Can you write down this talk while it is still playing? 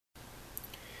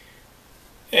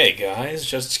Hey guys,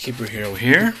 JusticeKeeperHero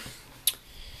here.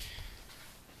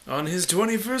 On his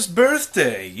 21st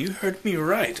birthday, you heard me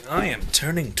right. I am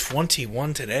turning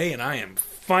 21 today, and I am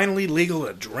finally legal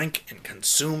to drink and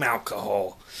consume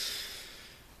alcohol.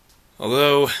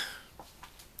 Although,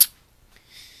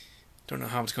 don't know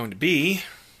how it's going to be.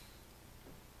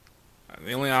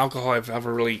 The only alcohol I've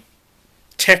ever really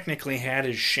technically had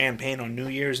is champagne on New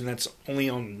Year's, and that's only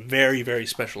on very, very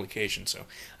special occasions, so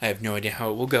I have no idea how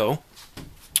it will go.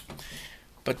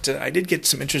 But I did get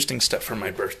some interesting stuff for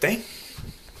my birthday.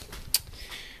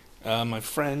 My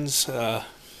friends, Dan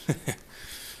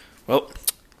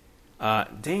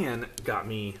got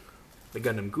me the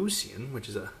Gundam Gusian, which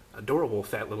is a adorable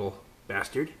fat little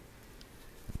bastard.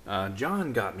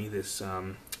 John got me this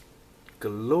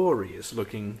glorious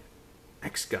looking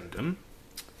X Gundam.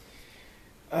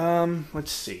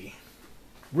 Let's see.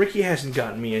 Ricky hasn't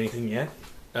gotten me anything yet.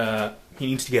 He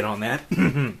needs to get on that.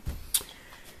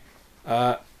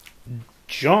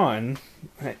 John,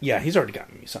 yeah, he's already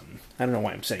gotten me something. I don't know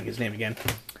why I'm saying his name again.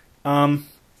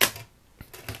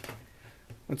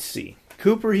 Let's see.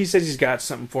 Cooper, he says he's got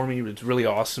something for me. It's really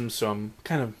awesome, so I'm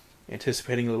kind of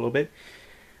anticipating a little bit.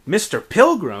 Mr.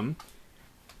 Pilgrim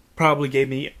probably gave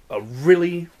me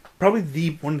one of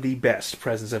the best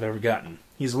presents I've ever gotten.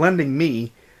 He's lending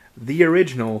me the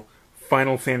original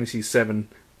Final Fantasy VII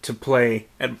to play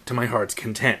to my heart's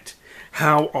content.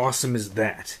 How awesome is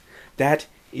that? That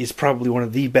is probably one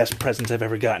of the best presents I've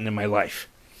ever gotten in my life.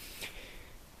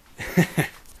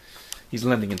 He's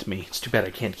lending it to me. It's too bad I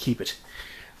can't keep it.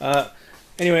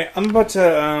 Anyway, I'm about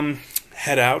to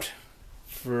head out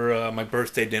for my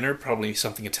birthday dinner. Probably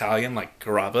something Italian, like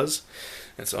Carrabba's.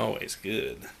 That's always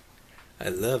good. I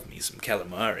love me some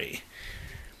calamari.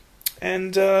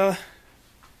 And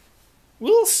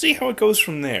we'll see how it goes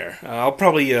from there. I'll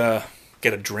probably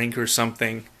get a drink or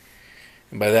something.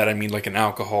 And by that I mean like an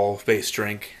alcohol-based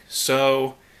drink.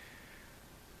 So,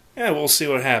 yeah, we'll see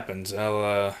what happens.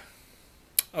 I'll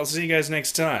see you guys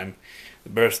next time. The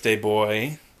Birthday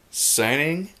Boy,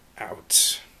 signing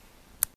out.